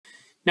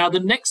Now the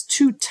next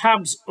two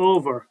tabs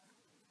over,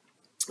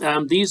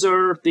 these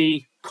are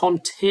the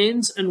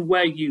contains and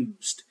where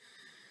used.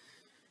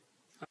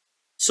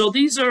 So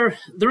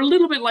they're a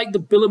little bit like the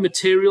bill of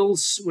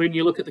materials. When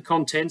you look at the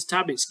contents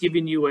tab, it's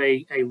giving you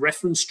a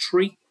reference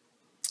tree.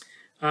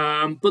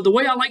 But the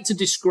way I like to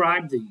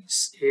describe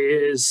these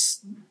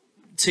is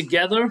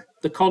together,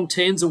 the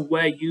contains and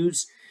where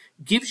used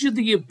gives you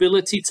the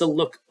ability to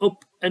look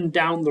up and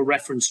down the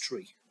reference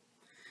tree.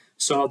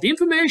 So the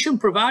information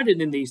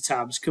provided in these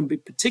tabs can be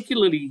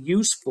particularly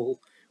useful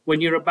when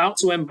you're about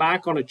to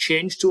embark on a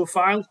change to a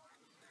file,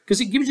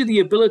 because it gives you the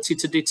ability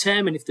to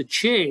determine if the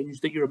change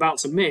that you're about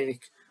to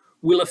make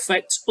will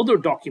affect other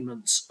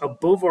documents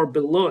above or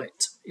below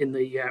it in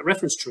the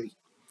reference tree.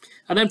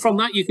 And then from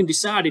that, you can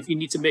decide if you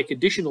need to make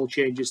additional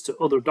changes to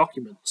other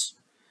documents.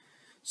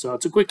 So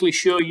to quickly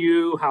show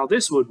you how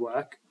this would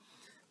work,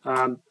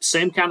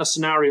 same kind of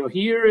scenario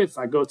here. If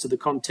I go to the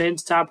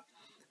Contains tab,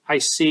 I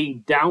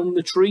see down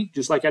the tree,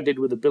 just like I did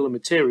with the bill of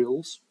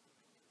materials.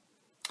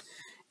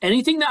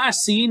 Anything that I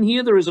see in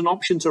here, there is an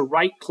option to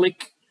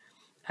right-click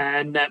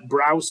and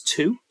browse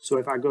to. So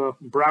if I go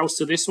browse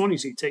to this one, you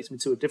see it takes me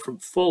to a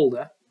different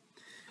folder.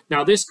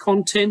 Now this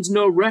contains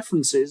no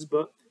references,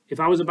 but if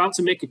I was about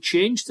to make a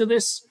change to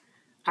this,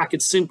 I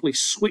could simply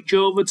switch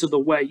over to the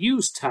Where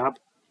Used tab.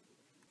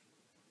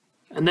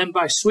 And then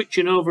by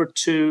switching over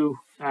to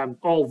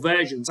all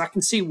versions, I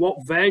can see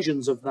what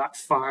versions of that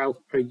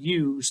file are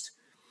used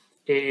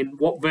in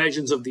what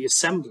versions of the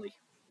assembly.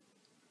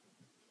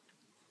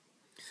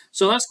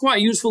 So that's quite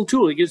a useful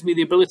tool. It gives me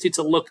the ability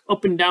to look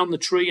up and down the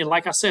tree, and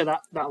like I said,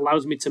 that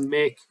allows me to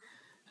make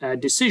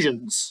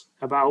decisions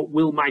about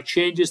will my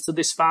changes to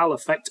this file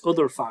affect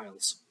other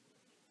files.